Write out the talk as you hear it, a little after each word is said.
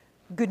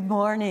Good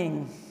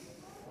morning.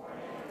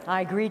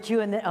 I greet you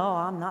in the,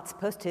 I'm not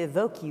supposed to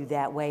evoke you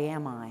that way,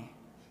 am I?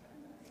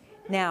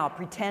 Now,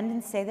 pretend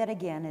and say that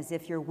again as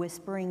if you're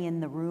whispering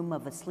in the room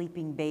of a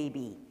sleeping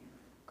baby.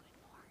 Good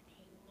morning.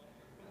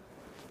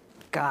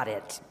 Got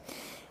it.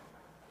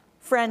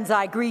 Friends,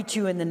 I greet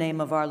you in the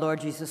name of our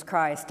Lord Jesus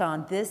Christ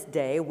on this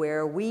day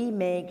where we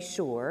make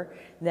sure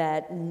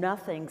that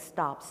nothing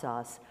stops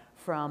us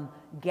from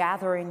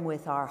gathering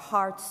with our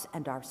hearts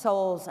and our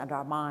souls and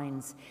our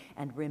minds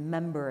and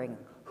remembering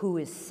who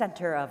is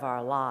center of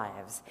our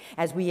lives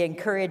as we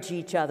encourage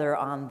each other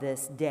on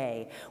this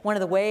day. One of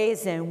the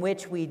ways in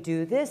which we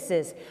do this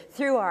is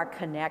through our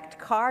Connect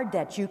card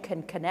that you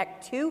can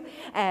connect to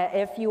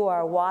if you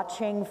are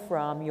watching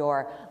from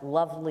your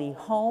lovely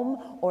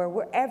home or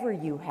wherever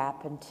you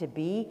happen to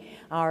be.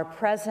 Our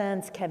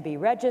presence can be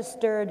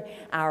registered,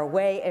 our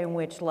way in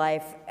which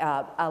life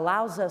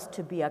allows us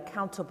to be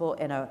accountable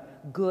in a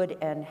good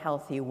and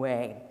healthy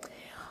way.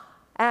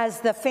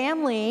 As the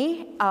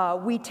family,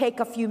 we take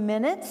a few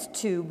minutes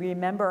to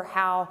remember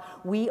how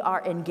we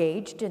are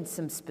engaged in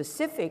some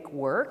specific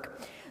work.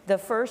 The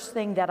first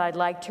thing that I'd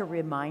like to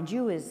remind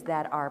you is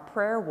that our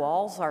prayer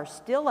walls are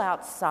still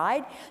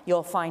outside.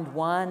 You'll find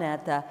one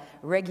at the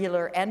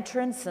regular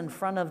entrance in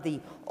front of the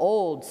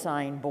old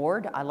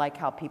signboard. I like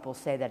how people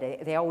say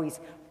that. They always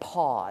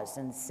pause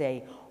and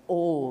say,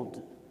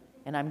 old.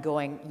 And I'm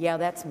going, yeah,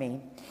 that's me.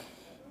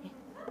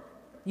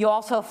 You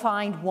also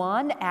find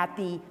one at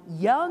the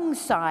young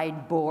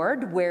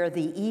sideboard where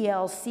the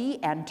ELC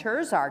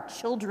enters, our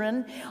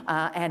children,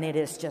 and it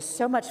is just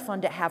so much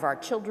fun to have our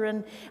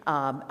children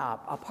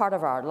a part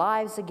of our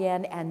lives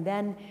again. And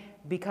then,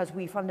 because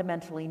we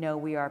fundamentally know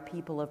we are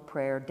people of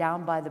prayer,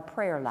 down by the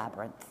prayer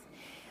labyrinth.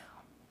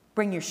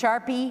 Bring your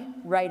Sharpie,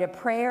 write a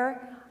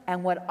prayer,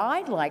 and what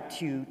I'd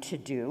like you to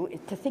do,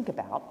 to think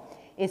about,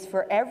 is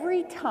for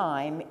every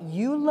time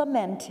you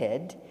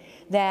lamented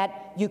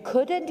that you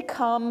couldn't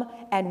come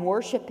and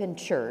worship in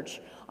church,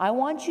 I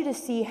want you to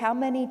see how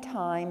many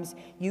times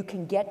you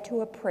can get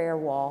to a prayer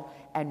wall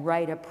and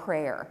write a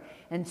prayer.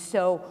 And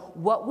so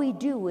what we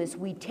do is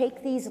we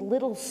take these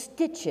little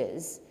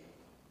stitches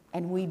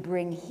and we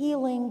bring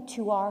healing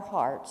to our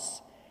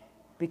hearts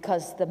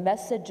because the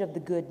message of the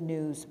good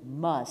news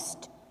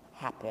must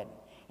happen.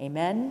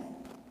 Amen?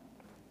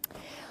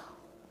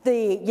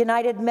 The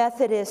United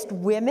Methodist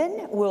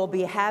Women will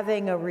be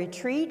having a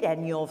retreat,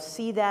 and you'll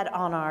see that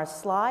on our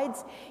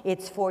slides.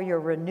 It's for your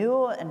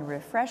renewal and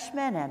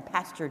refreshment, and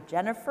Pastor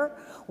Jennifer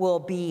will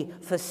be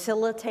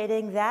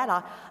facilitating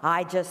that.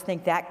 I just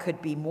think that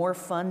could be more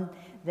fun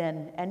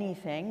than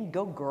anything.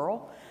 Go,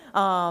 girl.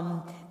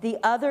 The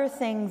other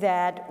thing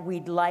that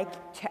we'd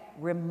like to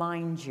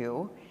remind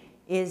you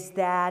is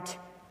that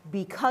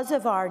because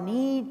of our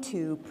need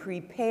to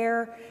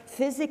prepare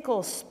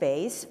physical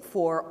space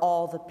for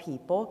all the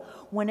people,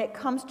 when it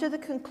comes to the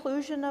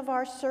conclusion of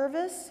our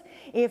service,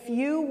 if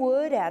you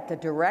would, at the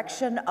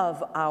direction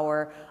of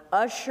our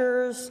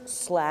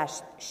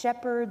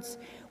ushers/shepherds,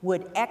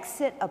 would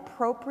exit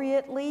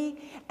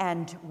appropriately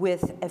and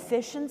with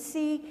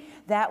efficiency,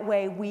 that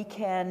way we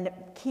can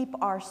keep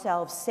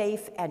ourselves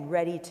safe and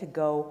ready to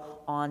go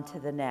on to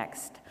the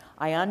next.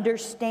 I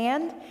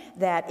understand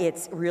that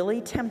it's really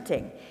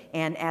tempting.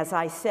 And as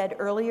I said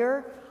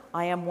earlier,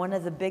 I am one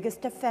of the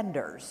biggest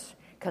offenders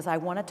because I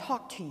want to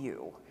talk to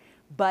you.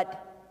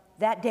 But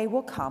that day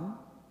will come.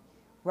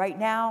 Right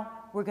now,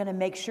 we're going to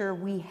make sure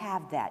we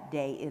have that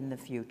day in the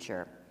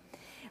future.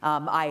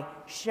 I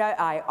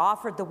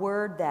offered the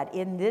word that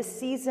in this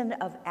season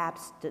of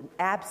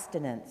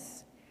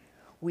abstinence,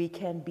 we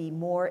can be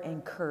more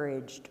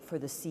encouraged for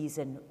the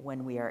season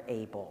when we are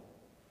able.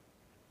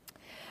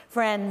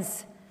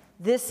 Friends,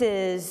 this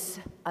is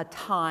a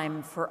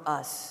time for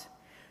us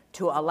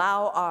to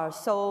allow our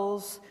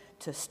souls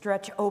to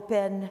stretch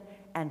open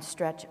and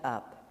stretch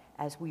up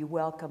as we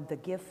welcome the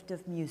gift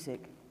of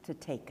music to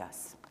take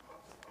us.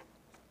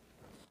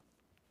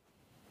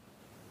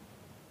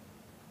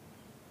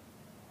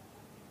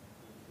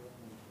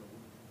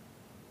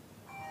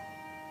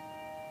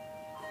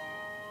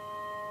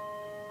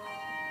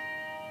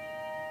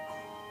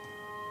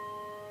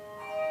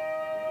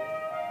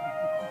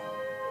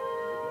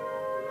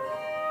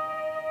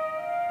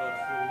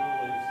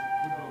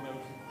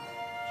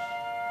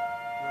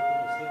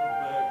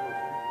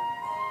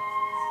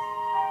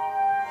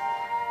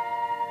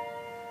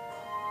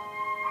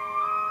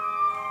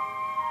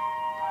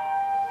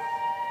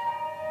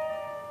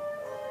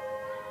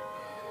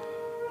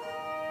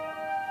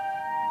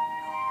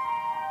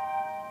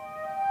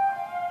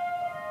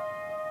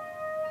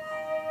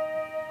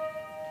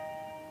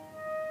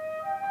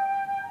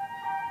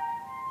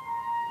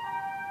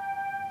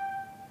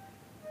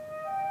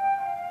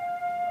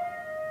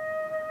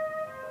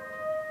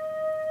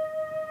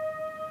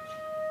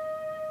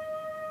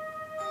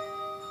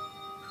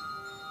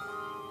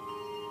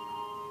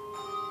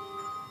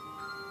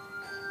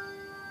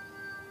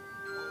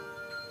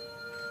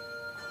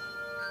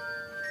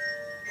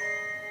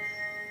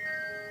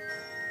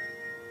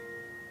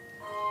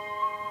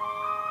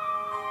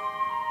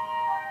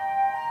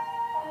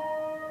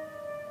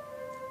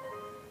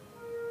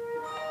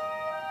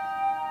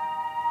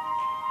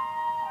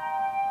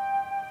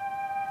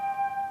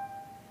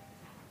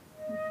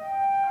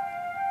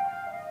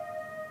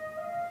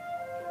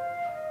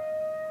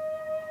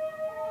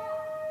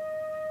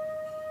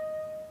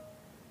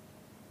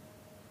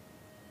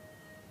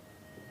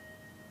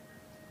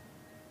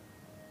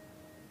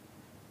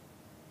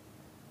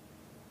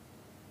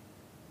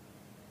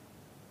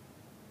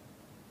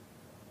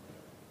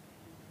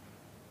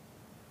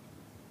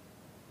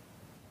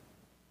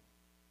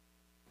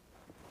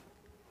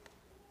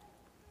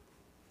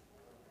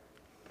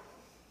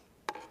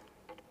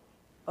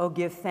 Oh,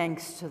 give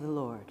thanks to the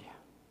Lord.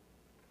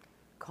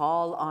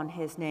 Call on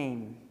his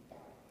name.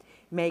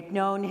 Make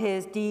known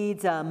his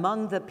deeds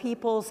among the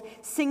peoples.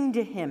 Sing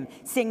to him.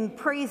 Sing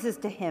praises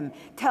to him.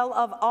 Tell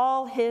of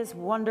all his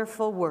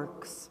wonderful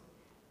works.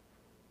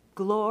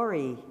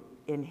 Glory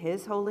in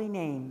his holy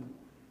name.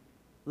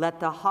 Let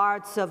the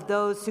hearts of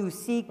those who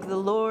seek the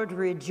Lord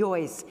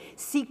rejoice.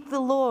 Seek the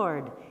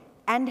Lord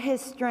and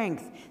his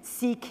strength.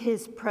 Seek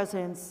his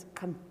presence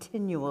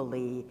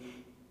continually.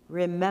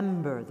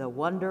 Remember the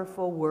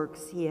wonderful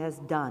works he has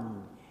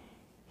done,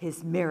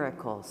 his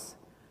miracles.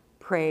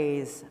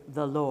 Praise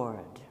the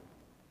Lord.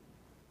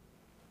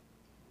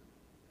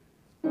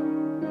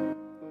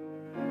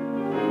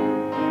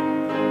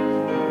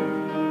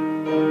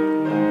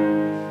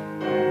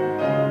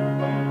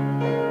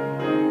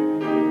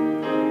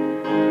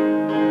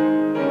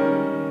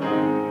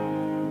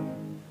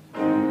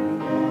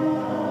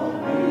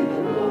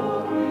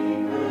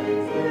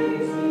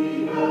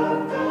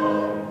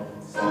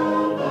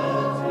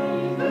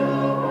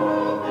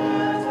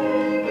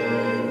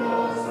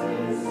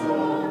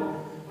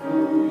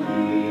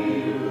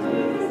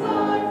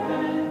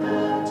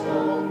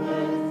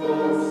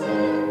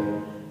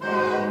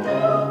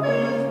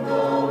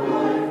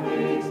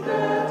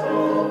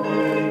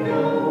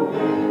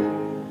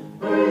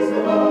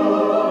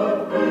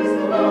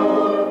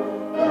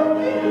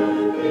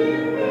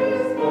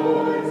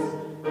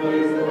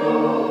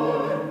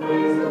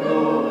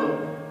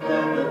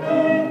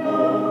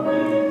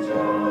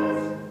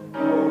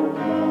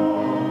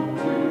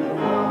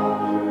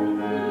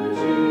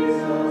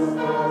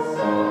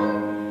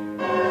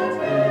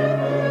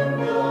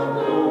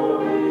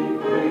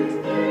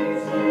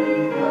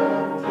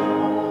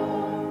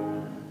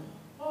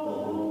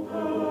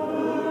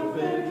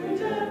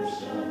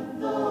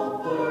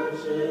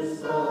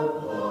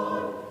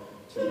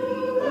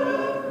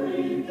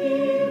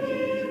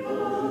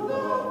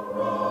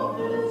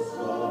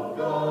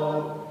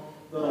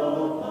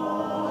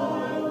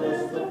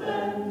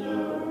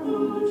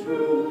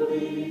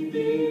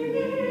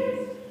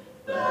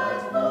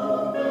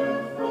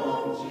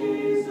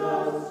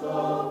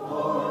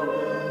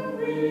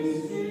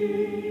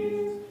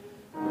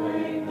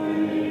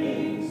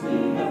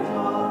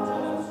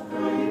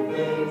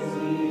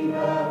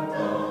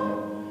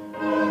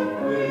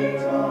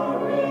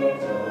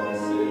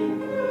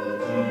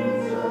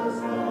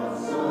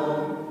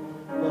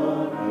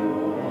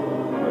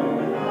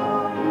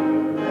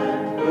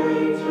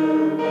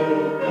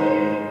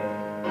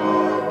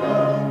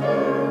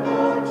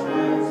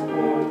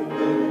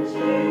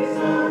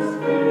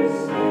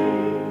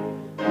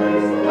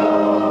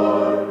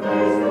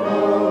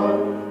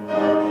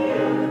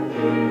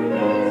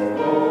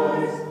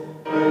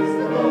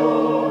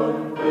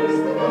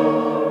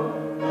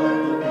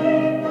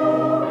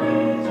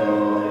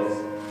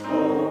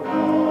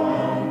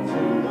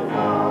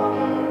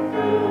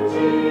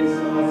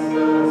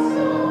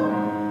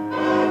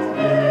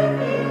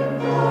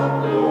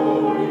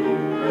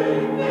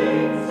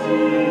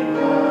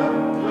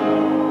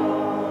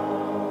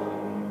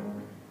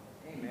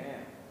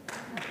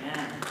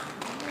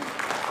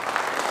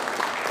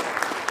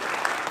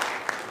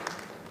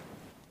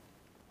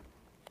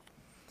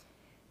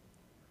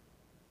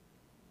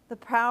 The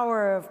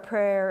power of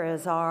prayer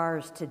is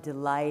ours to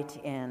delight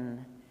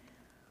in,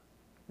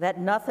 that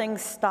nothing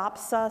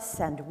stops us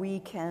and we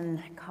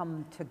can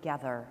come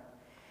together.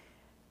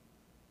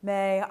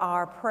 May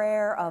our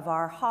prayer of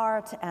our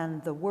heart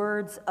and the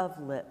words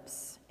of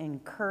lips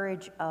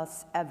encourage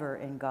us ever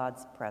in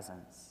God's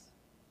presence.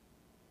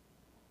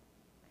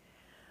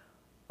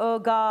 O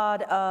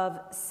God of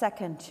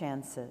second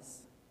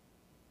chances,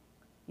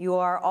 you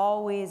are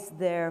always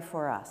there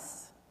for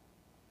us.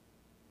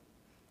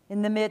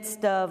 In the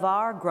midst of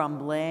our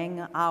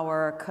grumbling,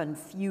 our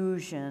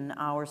confusion,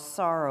 our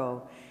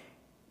sorrow,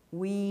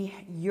 we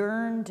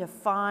yearn to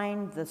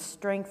find the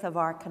strength of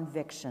our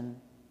conviction,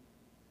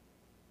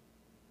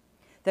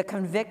 the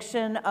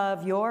conviction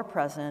of your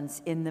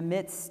presence in the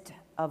midst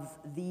of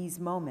these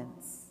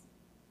moments.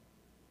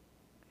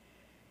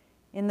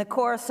 In the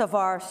course of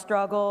our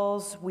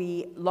struggles,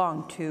 we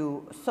long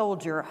to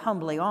soldier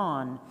humbly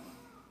on,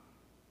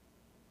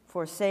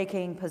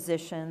 forsaking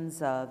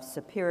positions of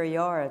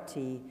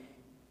superiority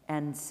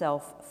and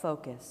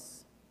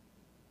self-focus.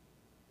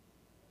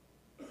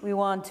 We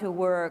want to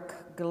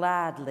work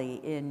gladly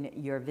in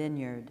your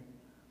vineyard,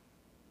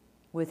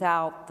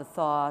 without the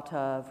thought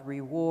of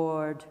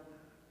reward,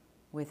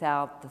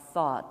 without the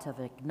thought of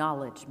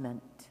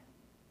acknowledgement.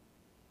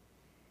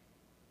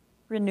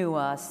 Renew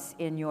us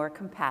in your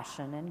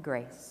compassion and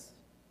grace,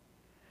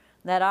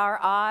 that our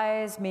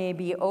eyes may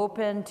be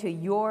open to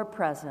your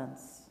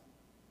presence,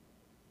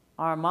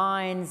 our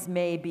minds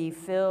may be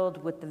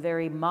filled with the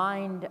very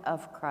mind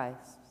of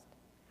Christ.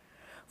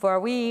 For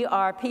we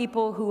are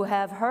people who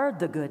have heard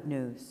the good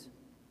news.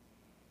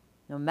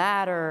 No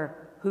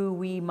matter who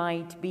we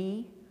might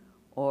be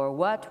or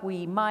what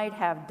we might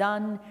have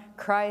done,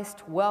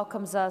 Christ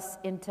welcomes us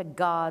into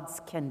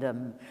God's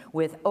kingdom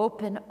with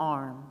open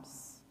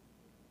arms.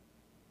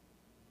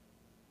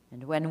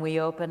 And when we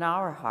open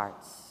our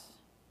hearts,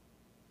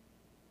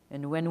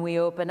 and when we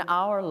open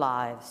our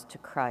lives to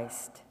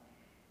Christ,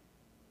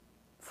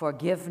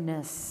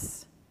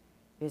 forgiveness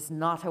is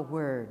not a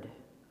word,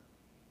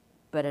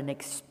 but an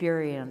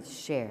experience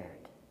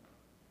shared.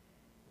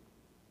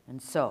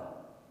 And so,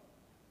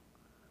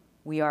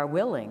 we are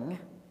willing,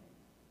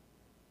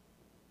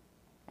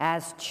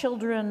 as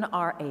children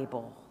are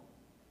able,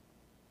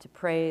 to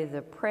pray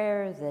the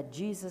prayer that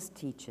Jesus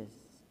teaches.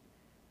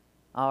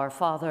 Our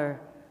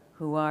Father,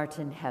 who art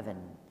in heaven,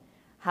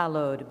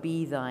 hallowed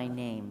be thy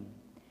name.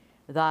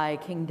 Thy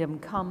kingdom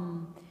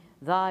come,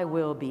 thy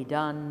will be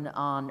done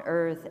on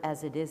earth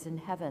as it is in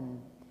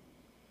heaven.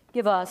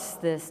 Give us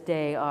this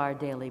day our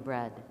daily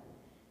bread,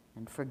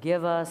 and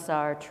forgive us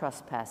our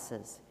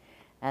trespasses,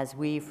 as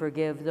we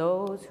forgive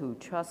those who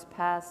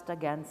trespass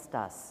against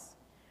us.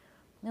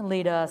 And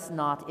lead us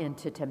not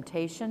into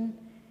temptation,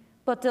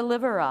 but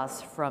deliver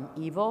us from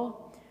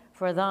evil.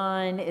 For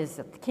thine is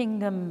the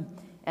kingdom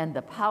and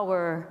the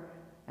power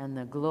and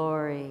the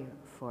glory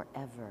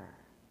forever.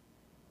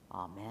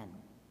 Amen.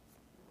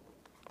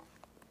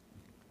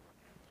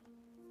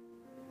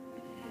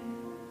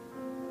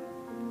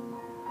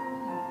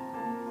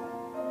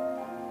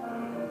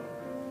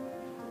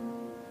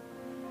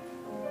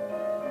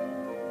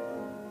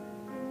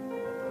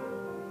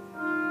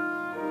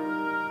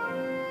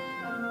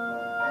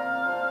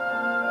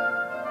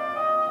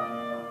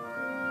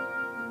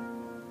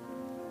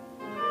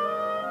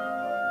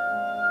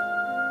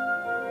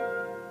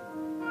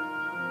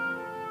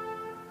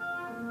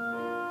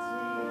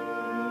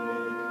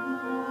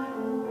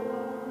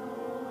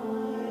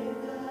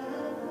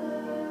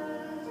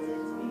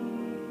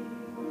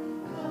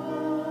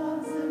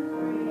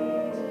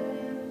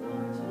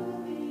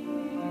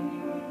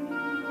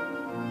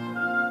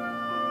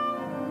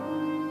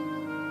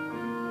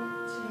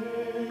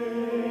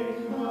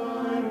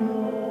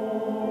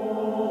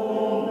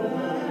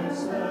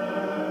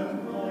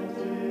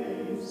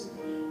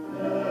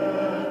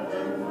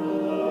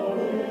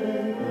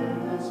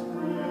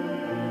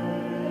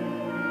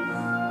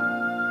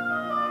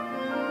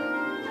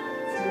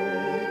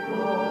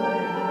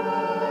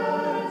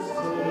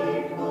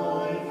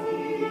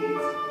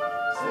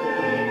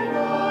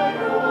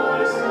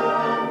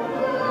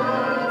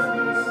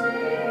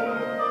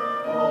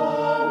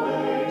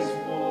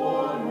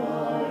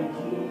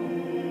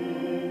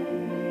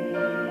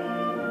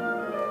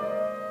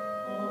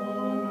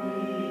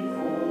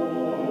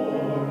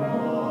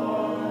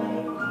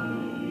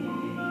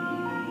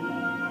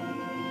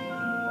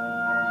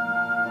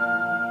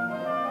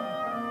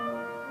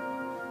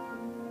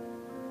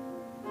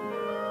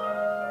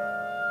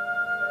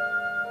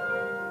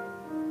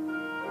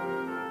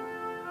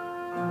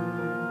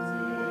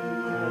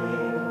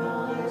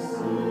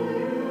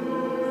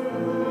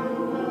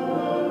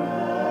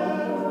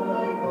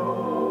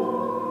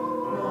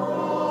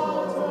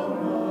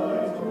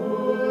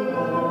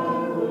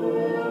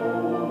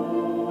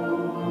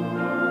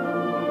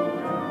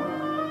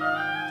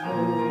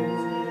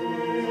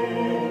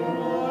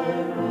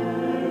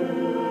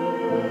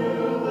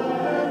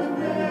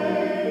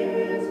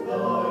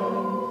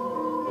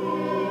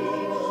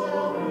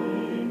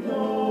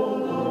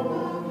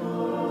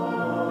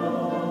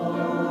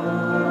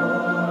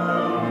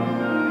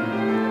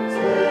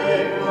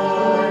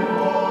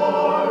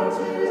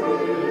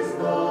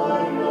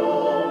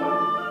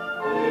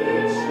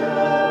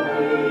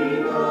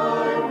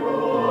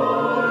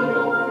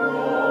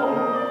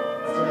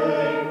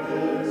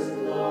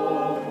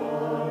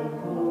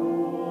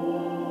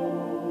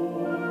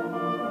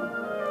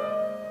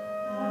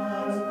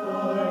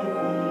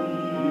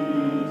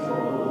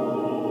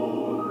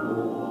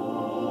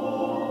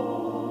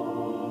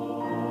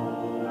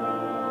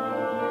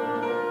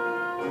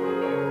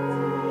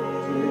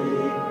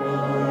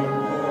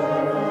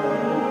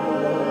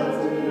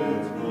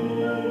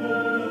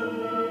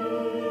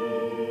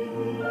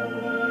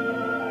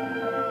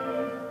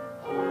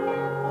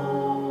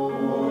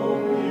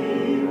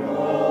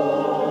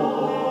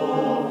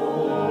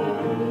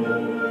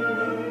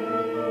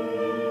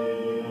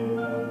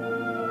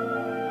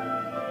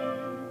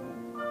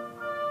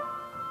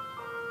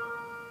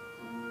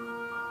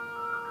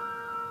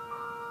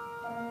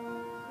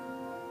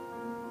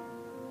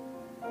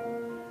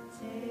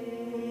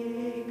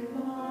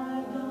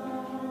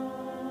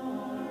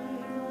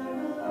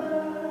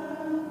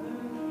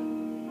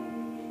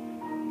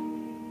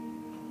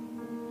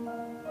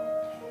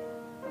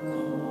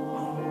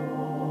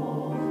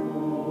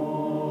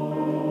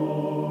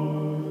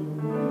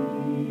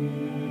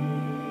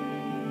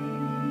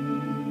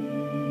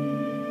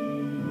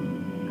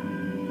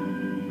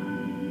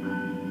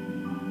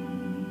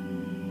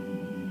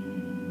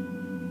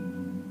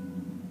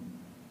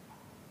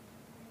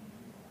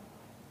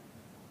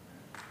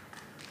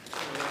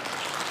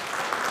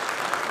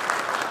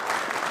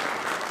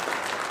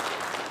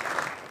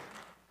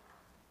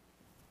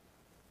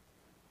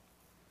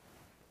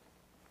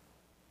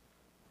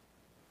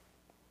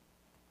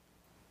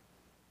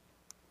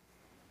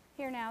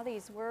 Hear now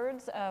these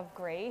words of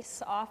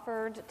grace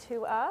offered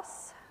to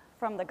us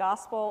from the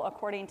Gospel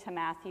according to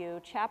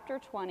Matthew, chapter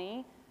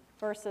 20,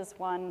 verses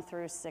 1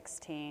 through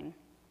 16.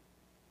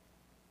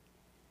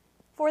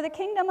 For the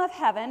kingdom of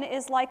heaven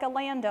is like a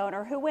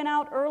landowner who went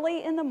out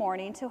early in the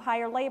morning to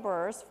hire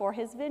laborers for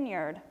his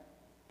vineyard.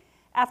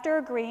 After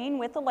agreeing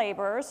with the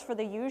laborers for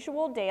the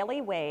usual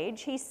daily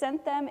wage, he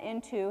sent them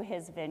into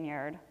his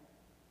vineyard.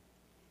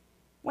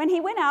 When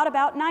he went out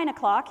about 9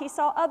 o'clock, he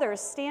saw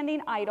others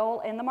standing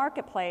idle in the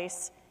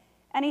marketplace.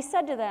 And he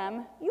said to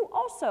them, "You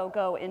also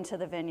go into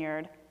the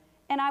vineyard,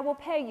 and I will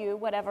pay you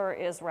whatever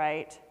is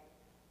right."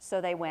 So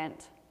they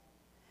went.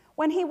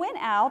 When he went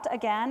out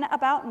again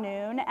about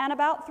noon, and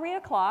about 3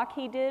 o'clock,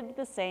 he did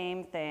the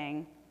same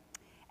thing.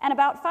 And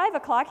about 5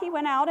 o'clock, he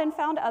went out and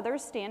found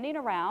others standing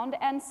around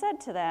and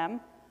said to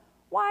them,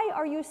 "Why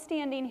are you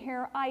standing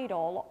here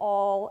idle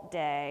all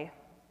day?"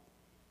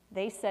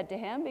 They said to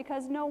him,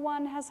 "Because no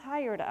one has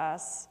hired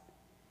us."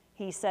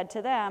 He said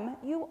to them,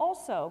 "You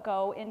also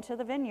go into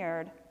the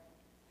vineyard."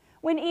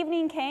 When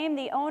evening came,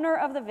 the owner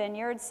of the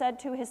vineyard said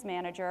to his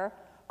manager,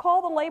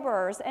 "Call the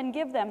laborers and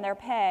give them their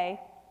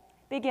pay,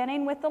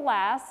 beginning with the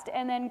last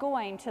and then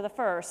going to the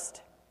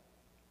first."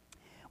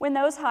 When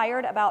those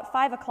hired about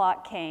 5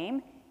 o'clock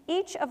came,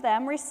 each of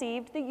them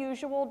received the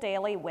usual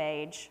daily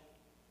wage.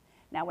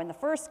 Now when the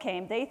first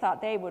came, they thought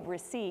they would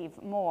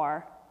receive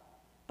more,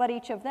 but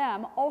each of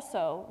them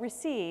also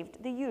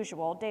received the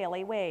usual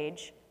daily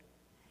wage.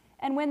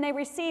 And when they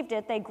received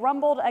it, they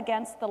grumbled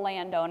against the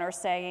landowner,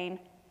 saying,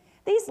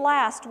 "These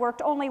last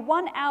worked only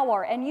 1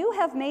 hour, and you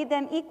have made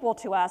them equal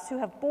to us who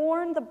have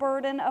borne the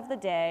burden of the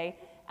day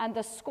and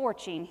the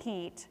scorching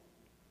heat."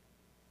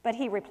 But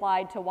he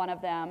replied to one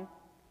of them,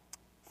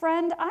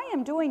 "Friend, I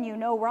am doing you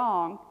no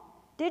wrong.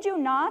 Did you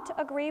not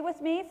agree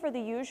with me for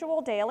the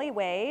usual daily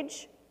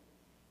wage?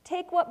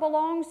 Take what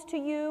belongs to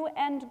you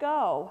and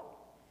go.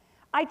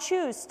 I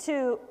choose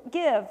to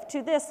give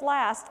to this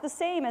last the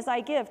same as I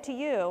give to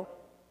you.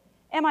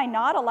 Am I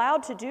not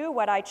allowed to do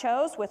what I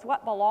chose with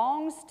what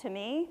belongs to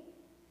me?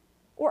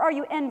 Or are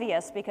you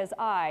envious because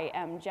I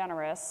am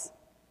generous?"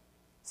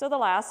 So the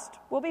last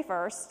will be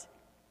first,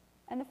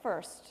 and the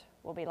first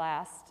will be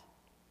last.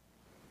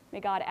 May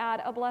God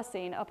add a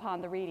blessing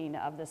upon the reading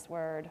of this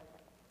word.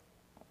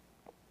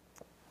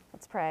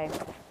 Let's pray.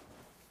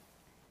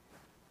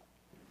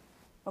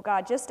 Oh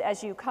God, just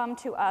as you come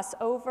to us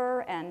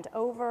over and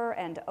over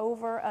and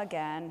over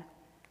again,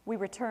 we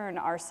return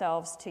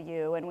ourselves to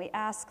you, and we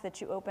ask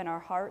that you open our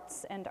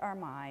hearts and our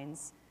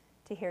minds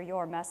to hear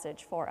your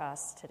message for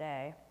us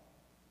today.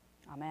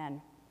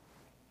 Amen.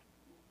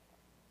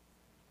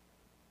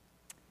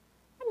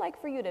 I'd like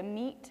for you to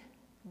meet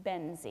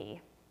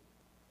Benzie.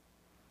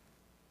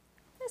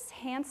 This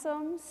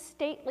handsome,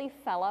 stately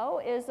fellow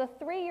is a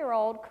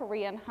 3-year-old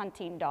Korean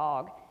hunting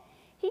dog.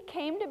 He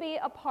came to be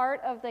a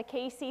part of the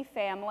Casey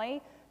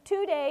family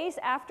 2 days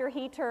after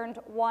he turned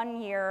 1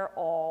 year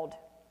old.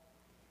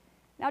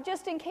 Now,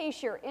 just in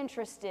case you're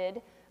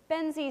interested,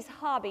 Benzie's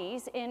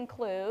hobbies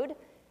include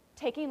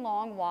taking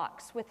long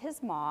walks with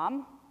his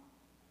mom,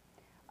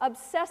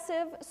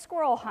 obsessive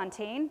squirrel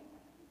hunting,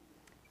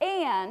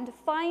 and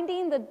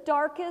finding the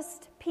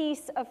darkest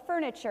piece of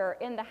furniture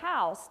in the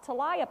house to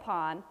lie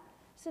upon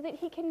so that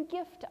he can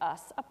gift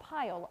us a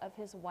pile of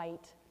his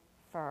white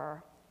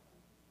fur.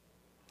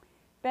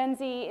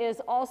 Benzie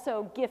is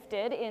also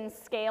gifted in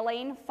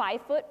scaling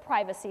 5-foot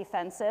privacy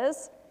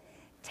fences,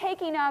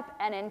 taking up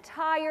an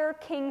entire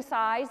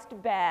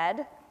king-sized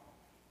bed,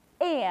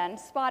 and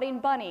spotting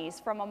bunnies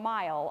from a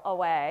mile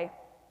away.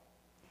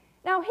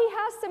 Now, he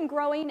has some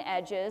growing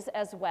edges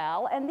as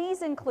well, and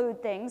these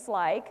include things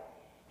like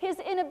his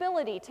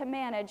inability to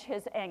manage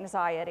his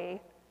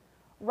anxiety,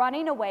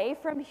 running away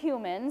from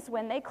humans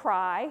when they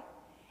cry,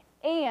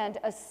 and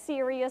a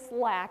serious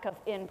lack of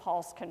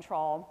impulse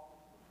control,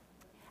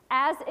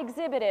 as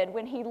exhibited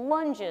when he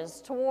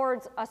lunges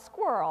towards a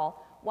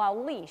squirrel while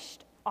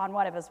leashed on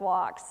one of his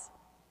walks.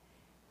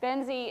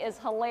 Benzie is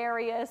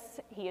hilarious,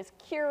 he is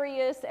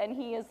curious, and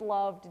he is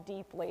loved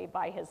deeply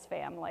by his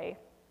family.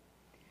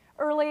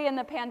 Early in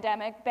the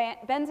pandemic,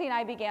 Benzie and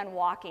I began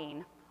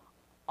walking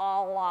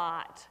a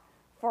lot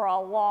for a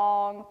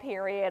long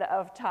period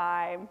of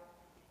time.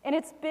 And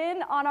it's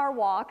been on our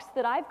walks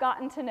that I've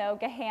gotten to know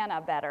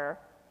Gahanna better,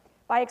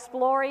 by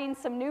exploring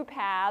some new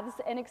paths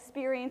and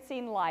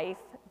experiencing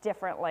life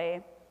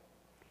differently.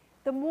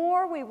 The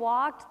more we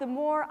walked, the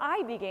more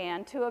I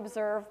began to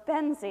observe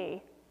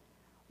Benzie.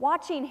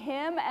 Watching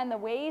him and the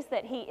ways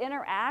that he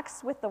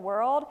interacts with the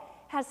world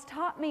has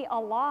taught me a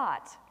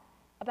lot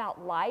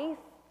about life,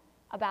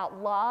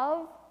 about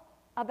love,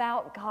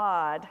 about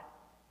God.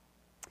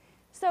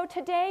 So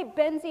today,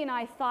 Benzie and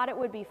I thought it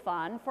would be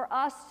fun for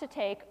us to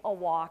take a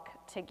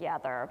walk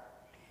together.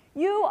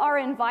 You are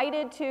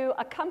invited to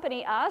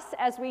accompany us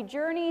as we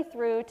journey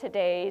through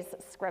today's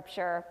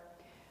scripture.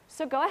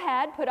 So go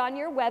ahead, put on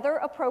your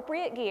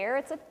weather-appropriate gear.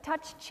 It's a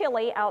touch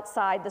chilly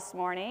outside this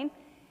morning.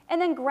 And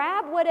then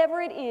grab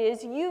whatever it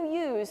is you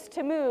use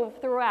to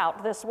move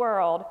throughout this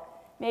world.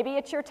 Maybe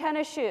it's your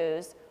tennis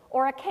shoes,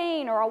 or a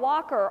cane, or a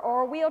walker,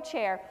 or a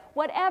wheelchair.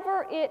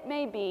 Whatever it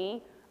may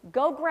be,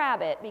 go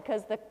grab it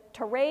because the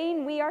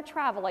terrain we are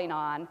traveling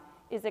on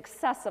is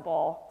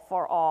accessible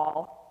for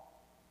all.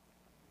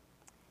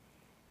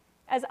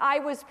 As I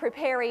was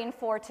preparing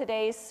for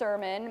today's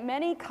sermon,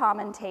 many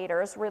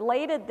commentators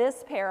related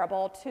this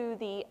parable to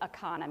the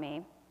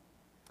economy.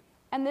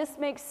 And this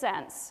makes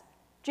sense.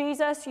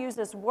 Jesus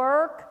uses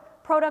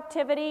work,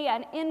 productivity,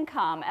 and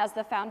income as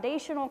the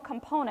foundational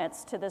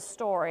components to this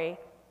story.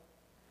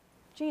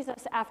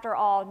 Jesus, after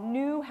all,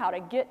 knew how to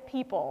get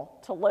people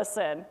to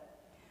listen.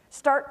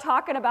 Start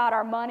talking about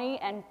our money,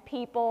 and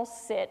people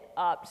sit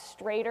up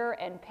straighter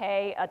and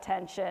pay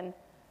attention.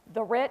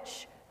 The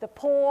rich, the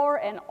poor,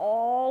 and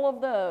all of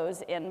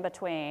those in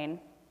between.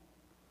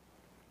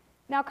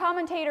 Now,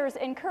 commentators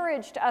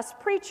encouraged us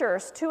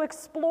preachers to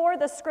explore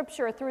the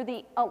scripture through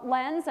the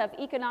lens of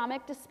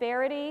economic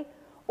disparity,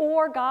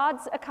 or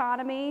God's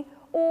economy,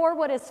 or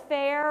what is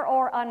fair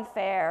or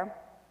unfair.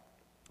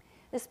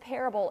 This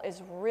parable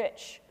is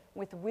rich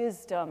with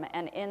wisdom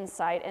and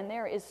insight, and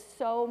there is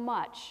so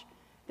much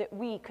that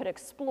we could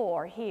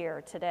explore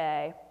here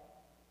today.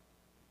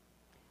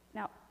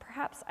 Now,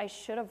 perhaps I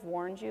should have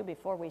warned you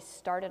before we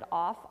started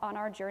off on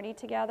our journey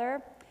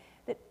together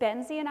that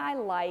Benzie and I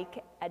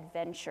like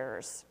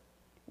adventures.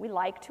 We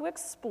like to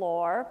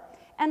explore,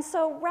 and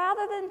so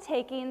rather than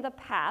taking the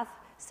path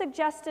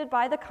suggested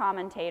by the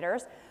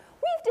commentators,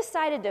 we've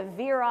decided to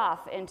veer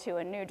off into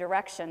a new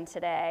direction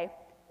today.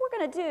 We're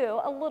going to do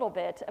a little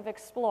bit of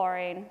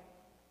exploring.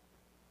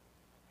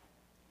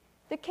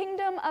 The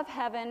kingdom of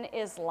heaven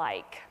is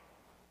like.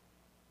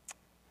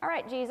 All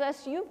right,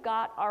 Jesus, you've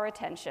got our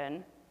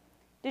attention.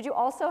 Did you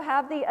also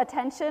have the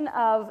attention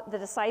of the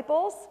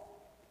disciples?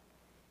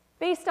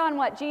 Based on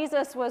what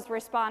Jesus was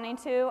responding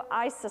to,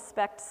 I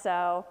suspect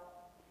so.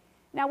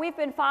 Now, we've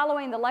been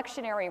following the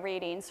lectionary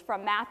readings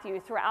from Matthew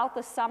throughout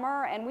the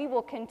summer, and we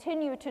will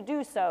continue to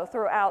do so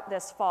throughout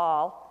this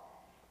fall.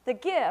 The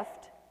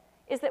gift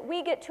is that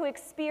we get to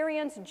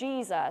experience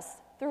Jesus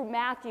through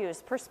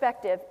Matthew's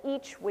perspective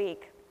each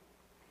week.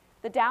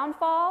 The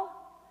downfall,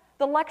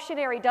 the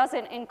lectionary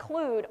doesn't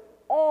include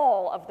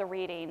all of the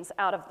readings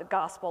out of the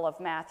Gospel of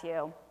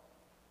Matthew.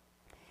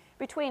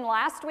 Between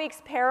last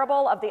week's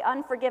parable of the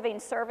unforgiving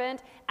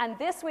servant and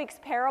this week's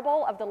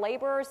parable of the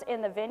laborers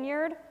in the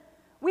vineyard,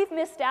 we've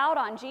missed out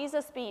on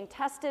Jesus being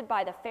tested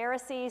by the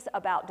Pharisees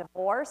about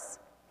divorce.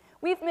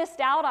 We've missed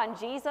out on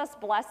Jesus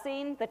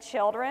blessing the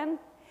children.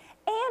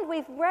 And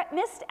we've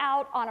missed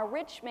out on a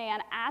rich man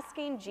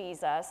asking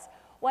Jesus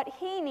what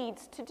he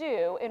needs to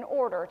do in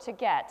order to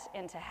get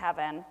into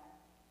heaven.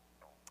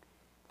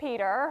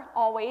 Peter,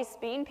 always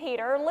being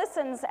Peter,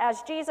 listens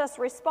as Jesus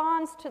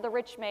responds to the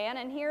rich man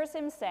and hears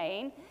him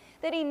saying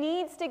that he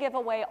needs to give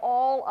away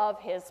all of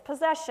his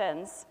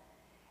possessions.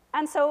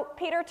 And so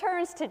Peter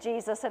turns to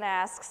Jesus and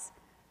asks,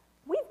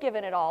 "We've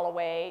given it all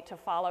away to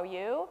follow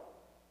you.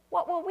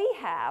 What will we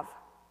have?"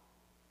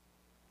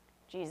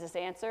 Jesus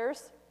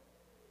answers,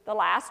 "The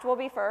last will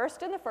be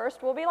first, and the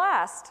first will be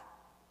last."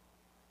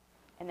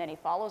 And then he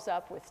follows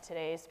up with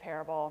today's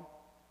parable.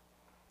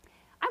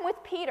 I'm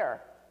with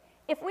Peter.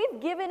 If we've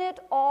given it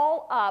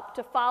all up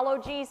to follow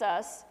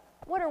Jesus,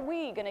 what are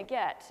we going to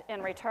get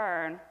in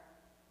return?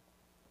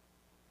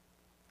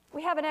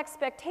 We have an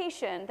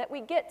expectation that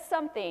we get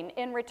something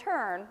in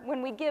return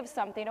when we give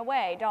something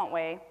away, don't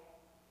we?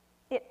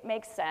 It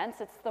makes sense.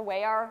 It's the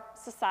way our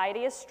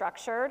society is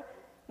structured.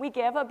 We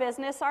give a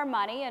business our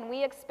money and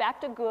we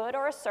expect a good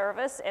or a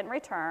service in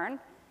return.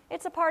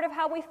 It's a part of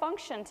how we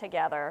function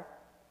together.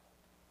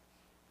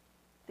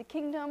 The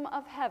kingdom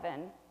of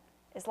heaven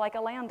is like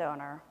a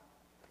landowner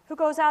who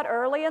goes out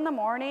early in the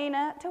morning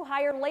to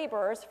hire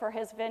laborers for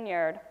his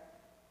vineyard.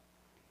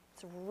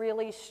 It's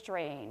really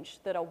strange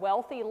that a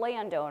wealthy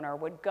landowner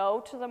would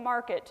go to the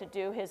market to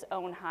do his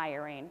own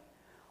hiring.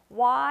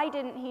 Why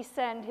didn't he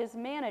send his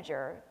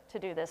manager to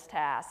do this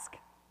task?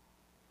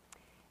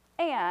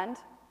 And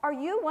are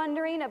you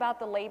wondering about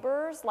the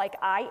laborers like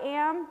I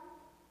am?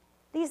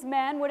 These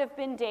men would have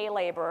been day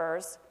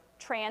laborers,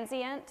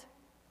 transient,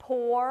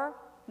 poor,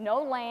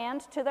 no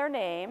land to their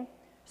name.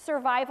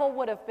 Survival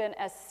would have been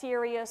a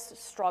serious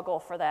struggle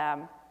for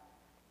them.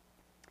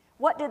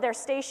 What did their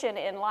station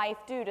in life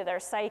do to their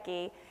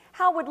psyche?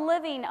 How would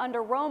living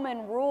under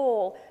Roman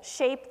rule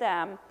shape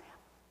them?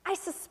 I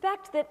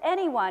suspect that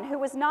anyone who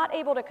was not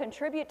able to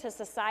contribute to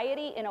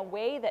society in a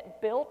way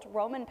that built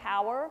Roman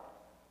power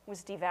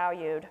was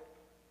devalued.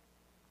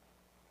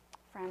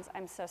 Friends,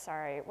 I'm so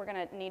sorry. We're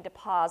going to need to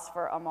pause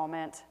for a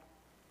moment.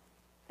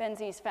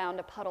 Benzie's found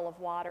a puddle of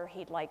water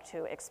he'd like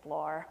to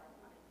explore.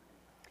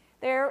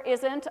 There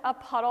isn't a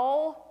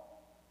puddle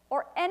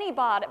or any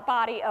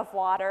body of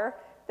water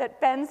that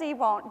Benzie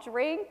won't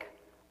drink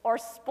or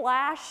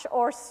splash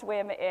or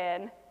swim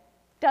in.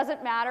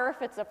 Doesn't matter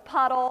if it's a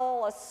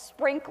puddle, a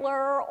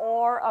sprinkler,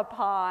 or a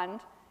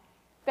pond.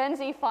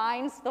 Benzie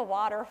finds the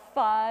water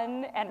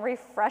fun and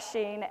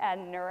refreshing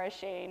and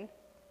nourishing.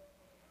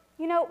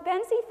 You know,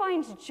 Benzie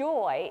finds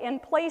joy in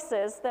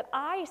places that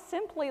I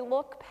simply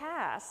look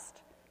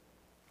past.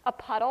 A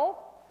puddle,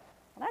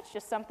 well, that's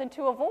just something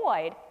to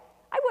avoid.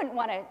 I wouldn't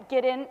want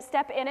to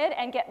step in it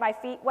and get my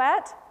feet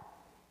wet.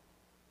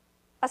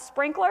 A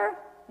sprinkler?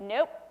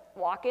 Nope.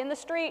 Walk in the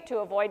street to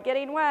avoid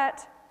getting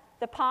wet.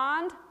 The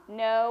pond?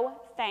 No,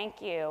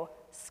 thank you.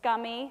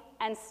 Scummy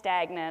and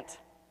stagnant.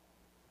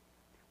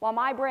 While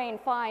my brain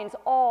finds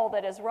all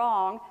that is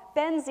wrong,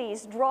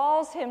 Benzies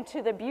draws him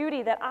to the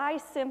beauty that I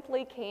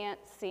simply can't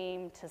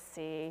seem to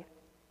see.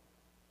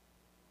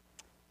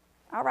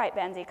 All right,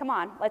 Benzie, come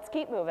on, let's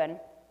keep moving.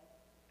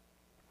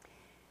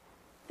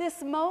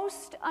 This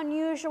most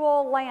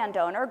unusual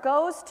landowner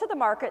goes to the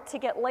market to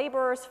get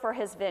laborers for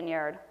his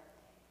vineyard.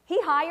 He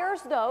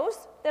hires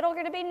those that are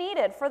going to be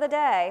needed for the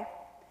day.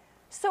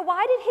 So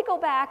why did he go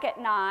back at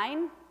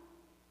 9,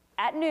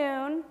 at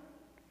noon,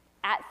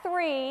 at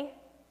 3,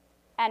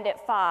 and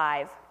at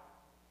 5?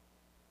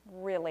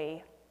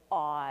 Really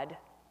odd.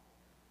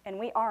 And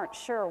we aren't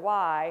sure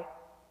why.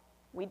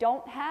 We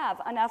don't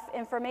have enough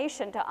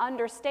information to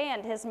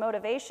understand his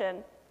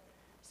motivation.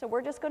 So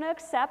we're just going to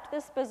accept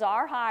this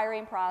bizarre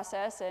hiring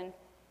process and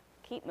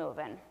keep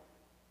moving.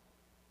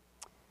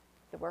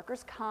 The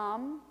workers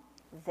come,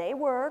 they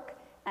work,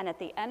 and at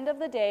the end of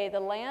the day, the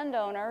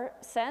landowner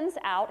sends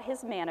out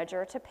his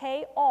manager to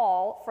pay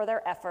all for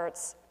their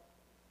efforts.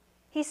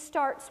 He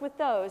starts with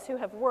those who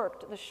have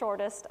worked the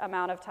shortest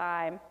amount of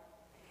time.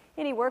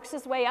 And he works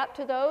his way up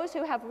to those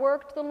who have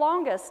worked the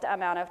longest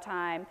amount of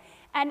time.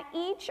 And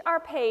each are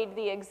paid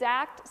the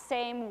exact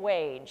same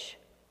wage.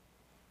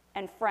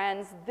 And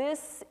friends,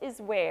 this is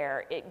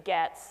where it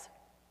gets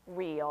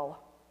real.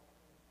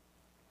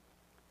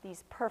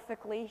 These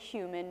perfectly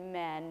human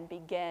men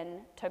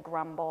begin to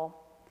grumble.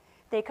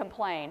 They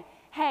complain,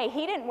 hey,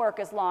 he didn't work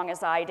as long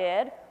as I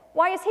did.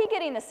 Why is he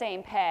getting the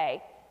same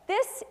pay?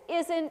 This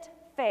isn't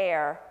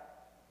fair.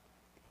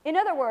 In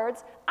other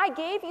words, I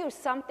gave you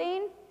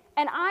something,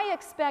 and I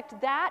expect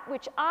that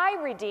which I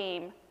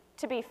redeem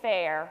to be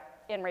fair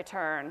in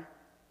return.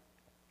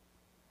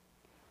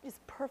 It is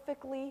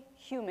perfectly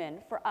human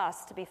for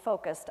us to be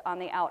focused on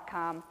the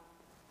outcome.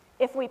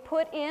 If we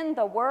put in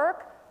the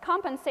work,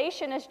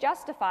 compensation is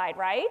justified,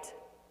 right?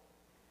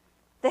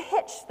 The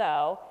hitch,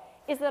 though,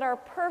 is that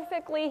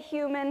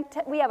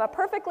we have a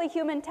perfectly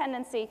human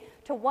tendency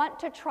to want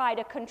to try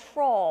to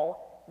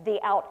control the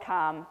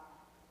outcome.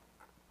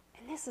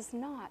 And this is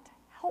not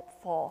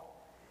helpful.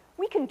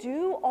 We can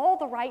do all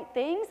the right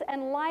things,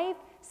 and life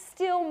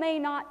still may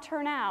not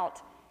turn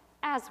out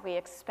as we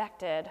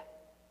expected.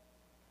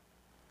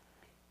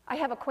 I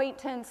have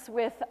acquaintance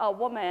with a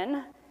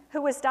woman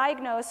who was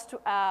diagnosed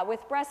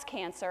with breast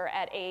cancer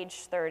at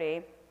age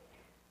 30.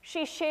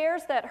 She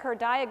shares that her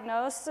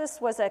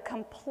diagnosis was a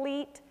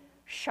complete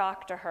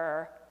shock to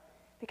her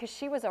because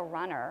she was a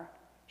runner.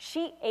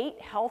 She ate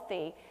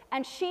healthy,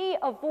 and she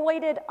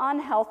avoided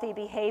unhealthy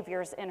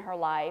behaviors in her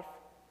life.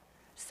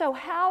 So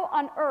how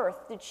on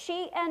earth did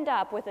she end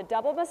up with a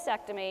double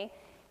mastectomy,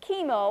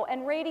 chemo,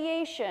 and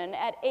radiation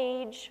at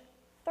age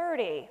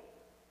 30?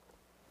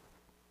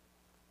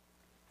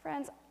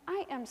 Friends,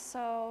 I am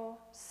so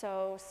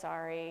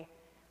sorry.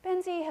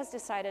 Benzie has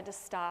decided to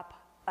stop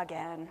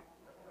again.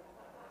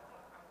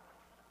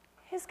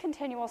 His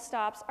continual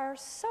stops are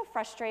so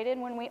frustrated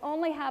when we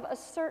only have a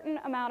certain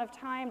amount of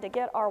time to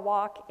get our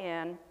walk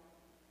in.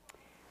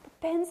 But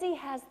Benzie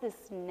has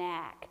this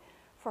knack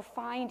for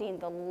finding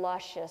the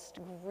lushest,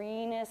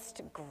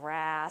 greenest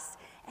grass,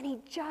 and he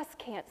just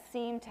can't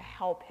seem to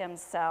help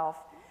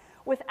himself.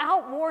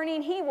 Without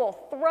warning, he will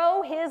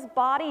throw his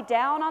body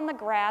down on the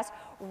grass,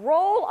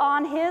 roll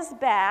on his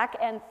back,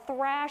 and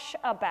thrash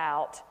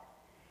about.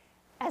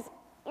 As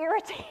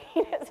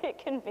irritating as it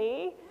can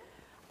be,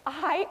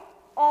 I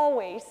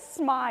always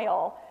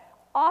smile.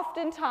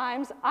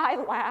 Oftentimes, I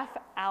laugh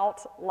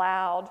out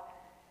loud.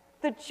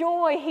 The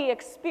joy he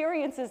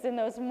experiences in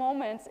those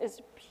moments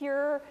is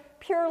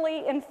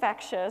purely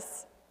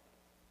infectious.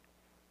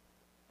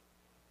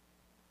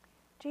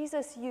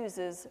 Jesus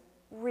uses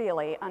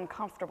really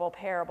uncomfortable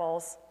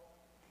parables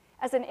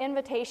as an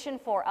invitation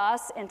for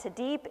us into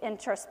deep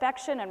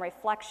introspection and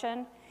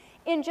reflection.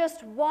 In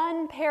just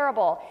one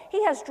parable,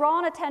 he has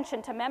drawn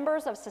attention to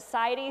members of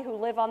society who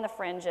live on the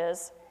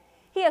fringes.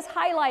 He has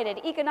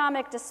highlighted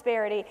economic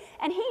disparity,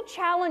 and he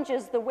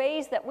challenges the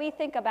ways that we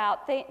think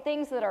about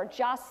things that are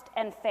just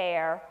and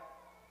fair.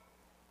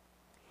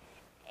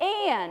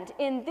 And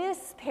in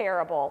this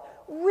parable,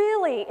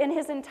 really in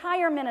his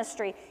entire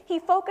ministry, he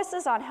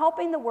focuses on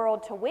helping the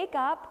world to wake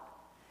up,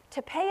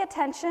 to pay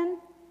attention,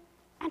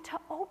 and to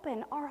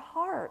open our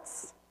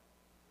hearts.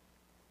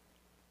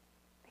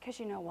 Because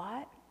you know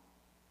what?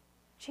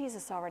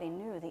 Jesus already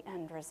knew the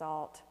end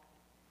result,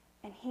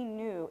 and he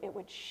knew it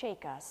would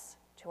shake us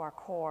to our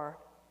core.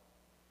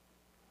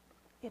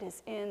 It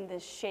is in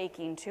this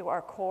shaking to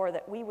our core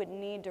that we would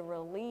need to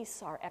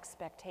release our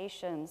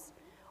expectations,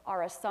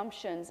 our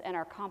assumptions, and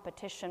our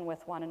competition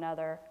with one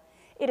another.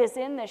 It is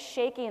in this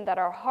shaking that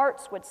our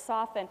hearts would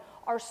soften,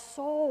 our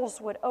souls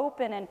would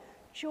open, and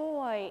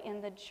joy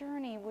in the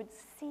journey would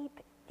seep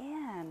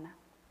in.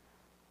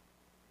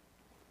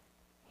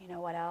 You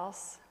know what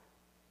else?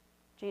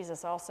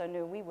 Jesus also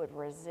knew we would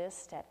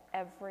resist at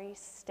every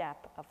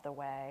step of the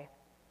way.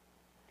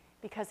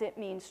 because it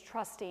means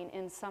trusting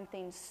in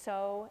something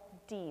so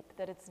deep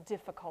that it's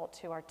difficult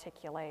to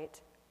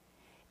articulate.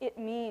 It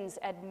means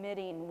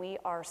admitting we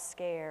are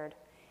scared.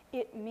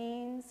 It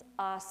means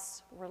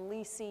us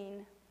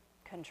releasing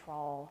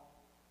control.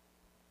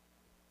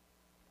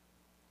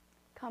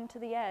 Come to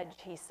the edge,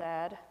 he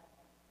said.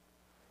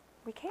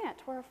 We can't,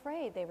 we're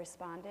afraid, they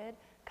responded.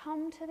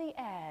 Come to the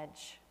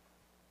edge.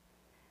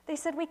 They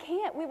said, we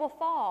can't, we will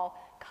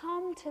fall.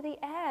 Come to the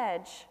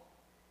edge.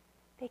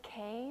 They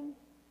came,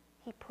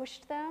 he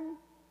pushed them,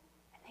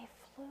 and they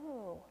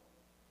flew.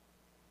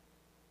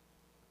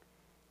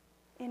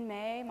 In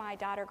May, my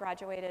daughter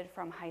graduated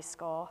from high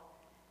school.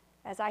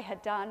 As I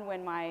had done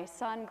when my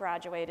son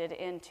graduated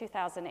in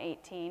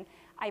 2018,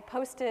 I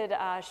posted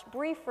a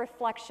brief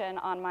reflection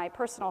on my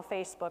personal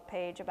Facebook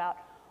page about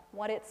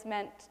what it's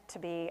meant to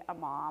be a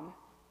mom.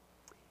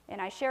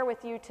 And I share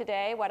with you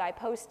today what I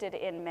posted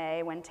in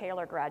May when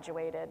Taylor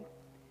graduated.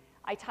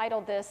 I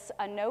titled this,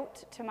 A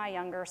Note to My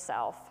Younger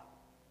Self.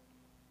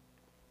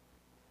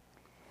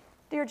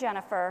 Dear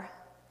Jennifer,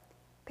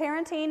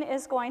 parenting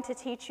is going to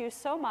teach you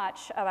so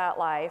much about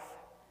life.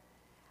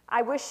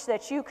 I wish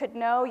that you could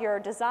know your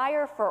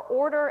desire for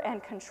order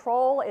and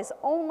control is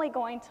only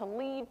going to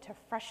lead to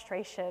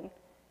frustration.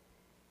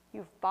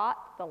 You've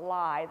bought the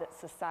lie that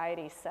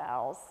society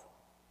sells.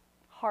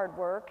 Hard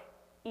work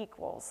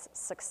equals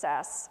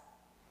success.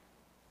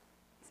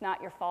 It's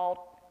not your fault.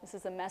 This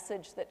is a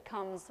message that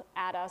comes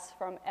at us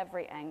from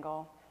every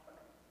angle.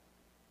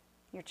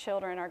 Your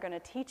children are going to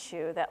teach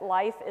you that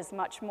life is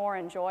much more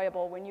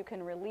enjoyable when you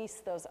can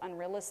release those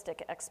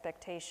unrealistic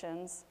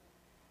expectations.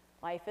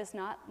 Life is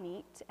not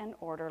neat and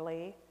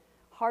orderly.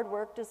 Hard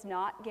work does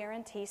not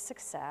guarantee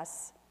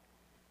success.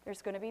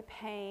 There's going to be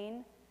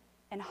pain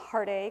and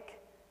heartache,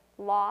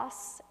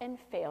 loss and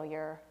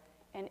failure,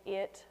 and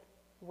it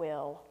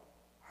will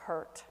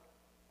hurt.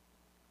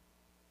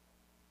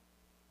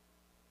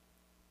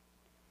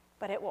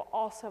 But it will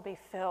also be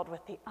filled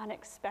with the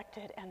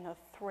unexpected and the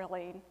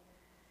thrilling.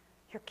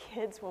 Your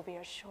kids will be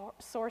a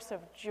source of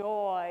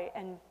joy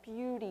and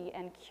beauty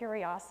and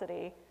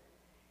curiosity.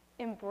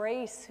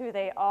 Embrace who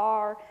they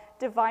are,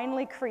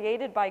 divinely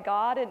created by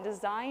God and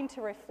designed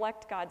to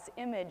reflect God's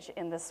image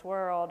in this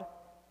world.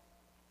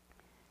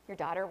 Your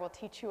daughter will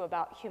teach you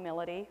about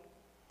humility,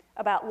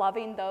 about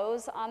loving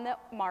those on the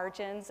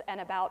margins,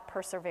 and about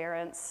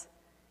perseverance.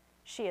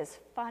 She is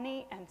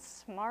funny and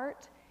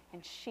smart,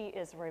 and she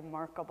is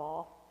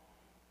remarkable.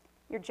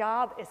 Your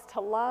job is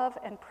to love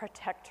and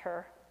protect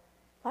her.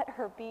 Let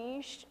her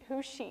be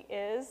who she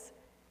is,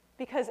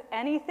 because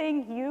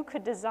anything you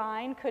could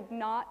design could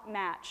not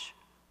match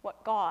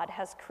what God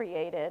has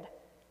created.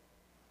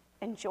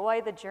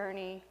 Enjoy the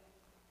journey,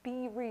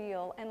 be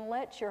real, and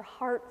let your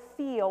heart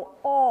feel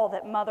all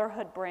that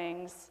motherhood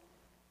brings.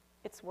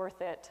 It's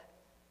worth it.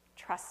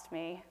 Trust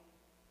me,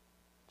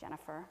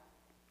 Jennifer.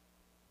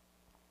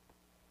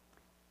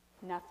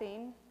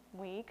 Nothing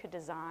we could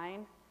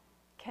design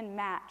can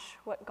match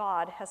what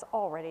God has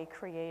already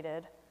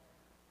created.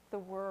 The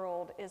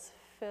world is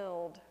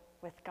filled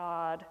with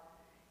God,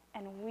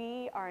 and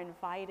we are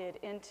invited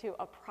into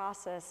a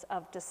process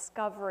of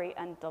discovery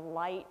and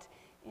delight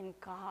in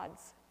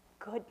God's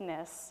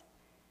goodness.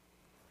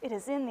 It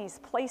is in these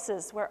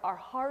places where our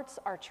hearts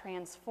are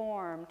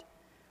transformed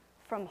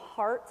from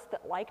hearts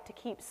that like to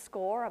keep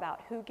score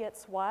about who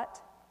gets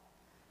what,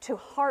 to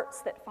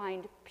hearts that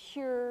find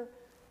pure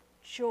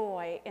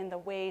joy in the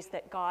ways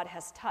that God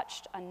has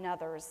touched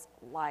another's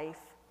life.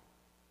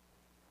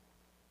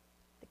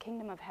 The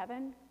kingdom of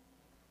heaven,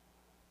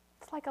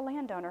 it's like a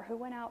landowner who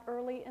went out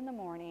early in the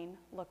morning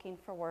looking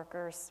for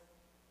workers.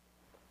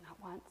 Not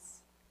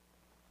once,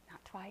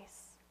 not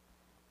twice,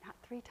 not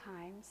 3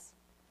 times,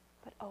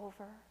 but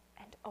over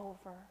and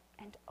over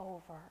and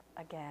over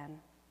again.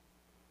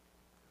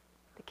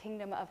 The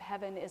kingdom of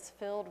heaven is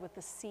filled with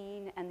the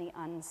seen and the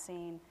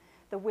unseen,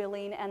 the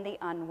willing and the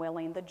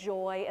unwilling, the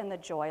joy and the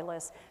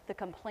joyless, the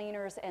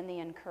complainers and the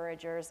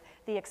encouragers,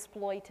 the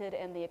exploited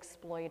and the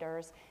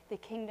exploiters. The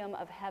kingdom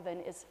of heaven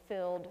is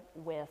filled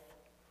with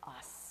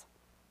us.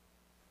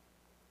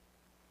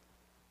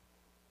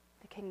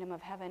 The kingdom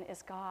of heaven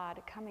is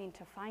God coming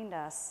to find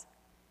us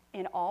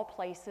in all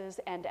places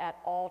and at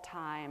all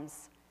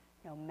times,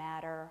 no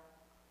matter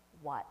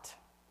what.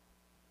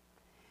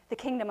 The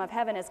kingdom of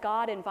heaven is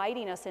God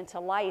inviting us into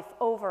life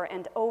over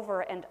and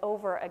over and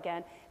over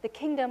again. The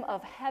kingdom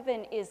of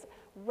heaven is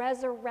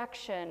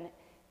resurrection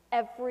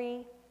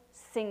every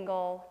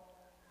single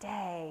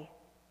day.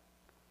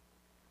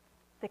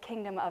 The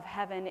kingdom of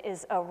heaven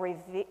is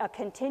a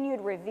continued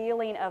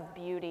revealing of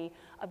beauty,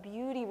 a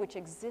beauty which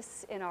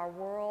exists in our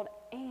world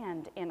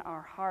and in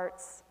our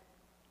hearts.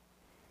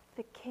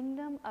 The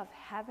kingdom of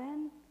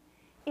heaven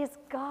is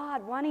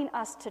God wanting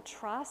us to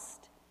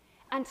trust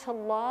and to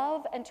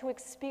love and to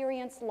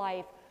experience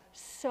life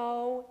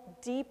so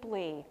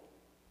deeply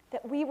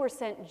that we were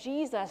sent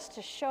Jesus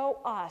to show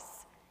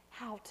us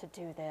how to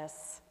do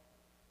this.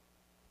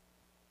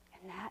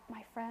 And that,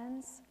 my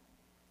friends,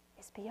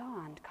 is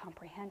beyond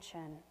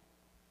comprehension.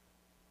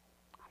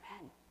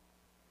 Amen.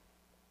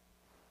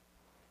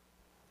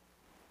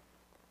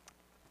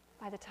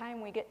 By the time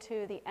we get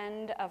to the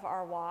end of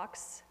our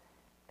walks,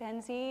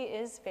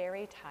 Benzie is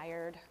very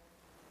tired.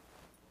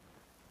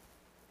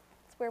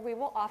 It's where we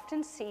will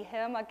often see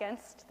him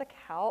against the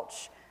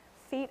couch,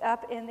 feet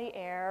up in the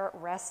air,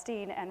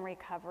 resting and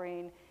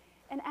recovering.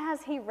 And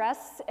as he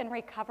rests and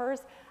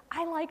recovers,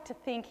 I like to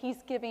think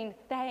he's giving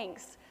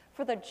thanks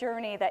for the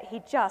journey that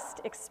he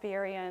just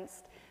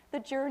experienced. The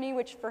journey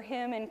which for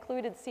him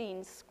included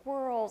seeing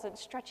squirrels and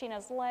stretching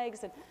his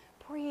legs and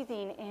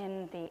breathing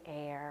in the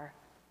air.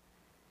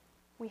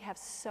 We have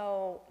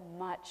so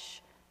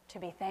much to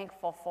be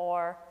thankful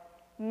for.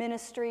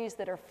 Ministries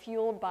that are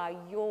fueled by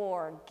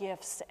your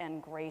gifts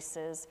and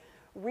graces,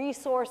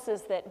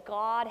 resources that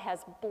God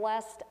has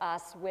blessed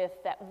us with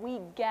that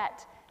we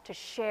get to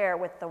share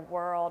with the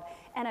world,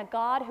 and a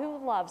God who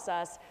loves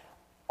us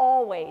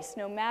always,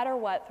 no matter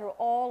what, through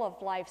all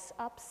of life's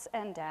ups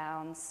and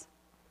downs.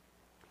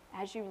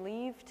 As you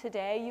leave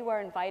today, you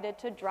are invited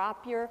to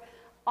drop your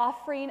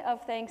offering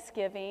of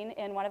thanksgiving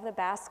in one of the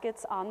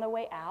baskets on the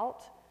way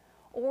out,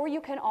 or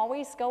you can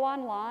always go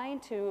online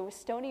to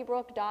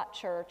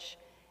stonybrook.church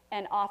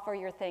and offer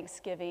your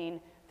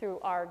thanksgiving through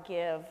our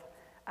Give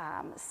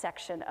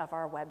section of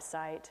our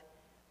website.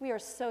 We are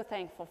so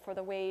thankful for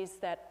the ways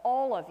that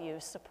all of you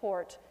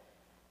support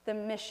the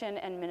mission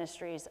and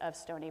ministries of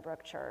Stony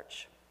Brook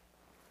Church.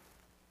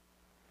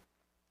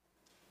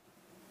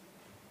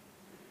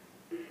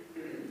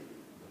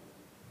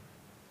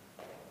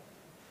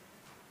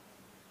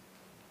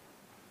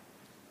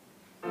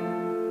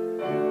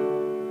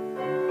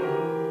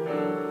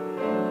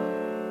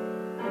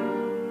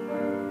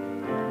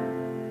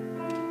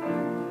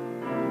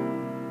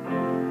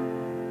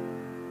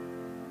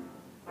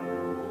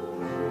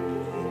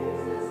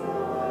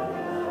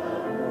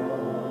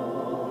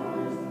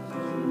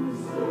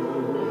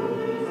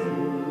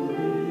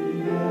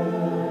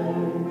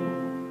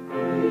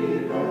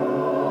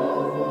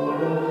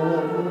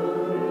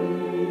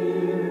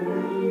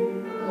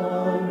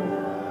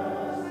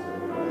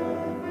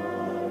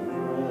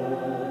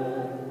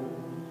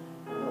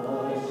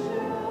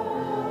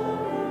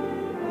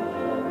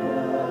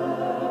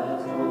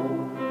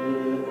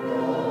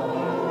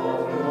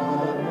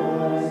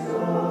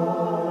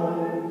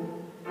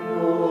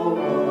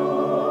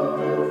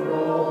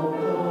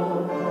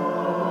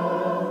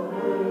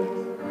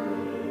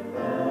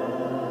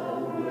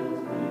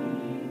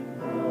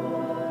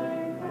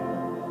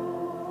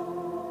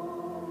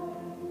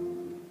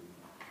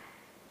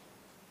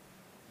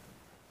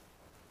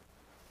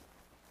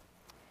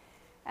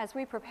 As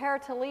we prepare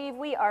to leave,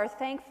 we are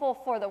thankful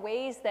for the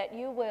ways that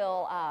you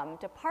will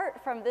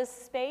depart from this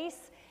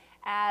space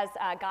as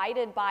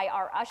guided by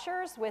our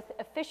ushers with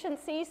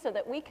efficiency so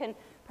that we can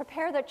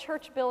prepare the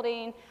church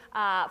building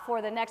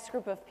for the next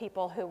group of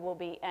people who will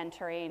be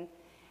entering.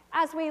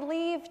 As we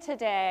leave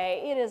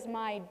today, it is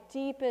my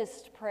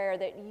deepest prayer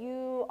that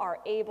you are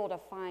able to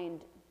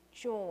find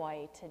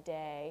joy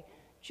today,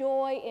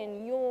 joy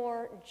in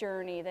your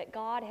journey that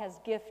God has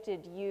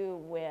gifted you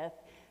with.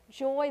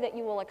 Joy that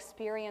you will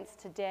experience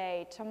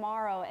today,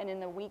 tomorrow, and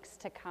in the weeks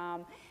to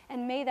come.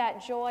 And may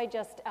that joy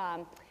just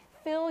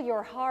fill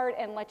your heart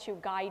and let you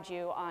guide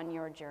you on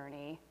your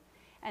journey.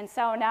 And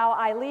so now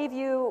I leave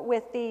you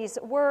with these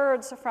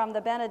words from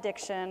the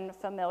benediction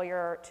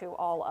familiar to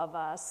all of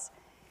us.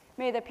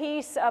 May the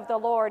peace of the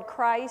Lord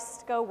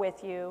Christ go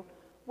with you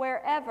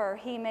wherever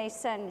he may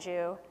send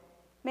you.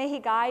 May he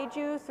guide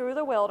you through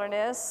the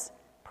wilderness,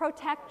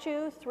 protect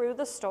you through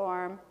the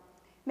storm.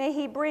 May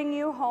he bring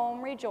you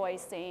home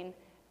rejoicing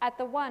at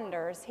the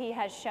wonders he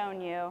has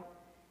shown you.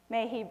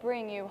 May he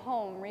bring you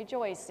home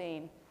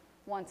rejoicing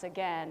once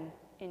again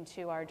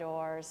into our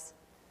doors.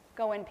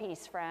 Go in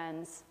peace,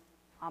 friends.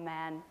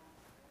 Amen.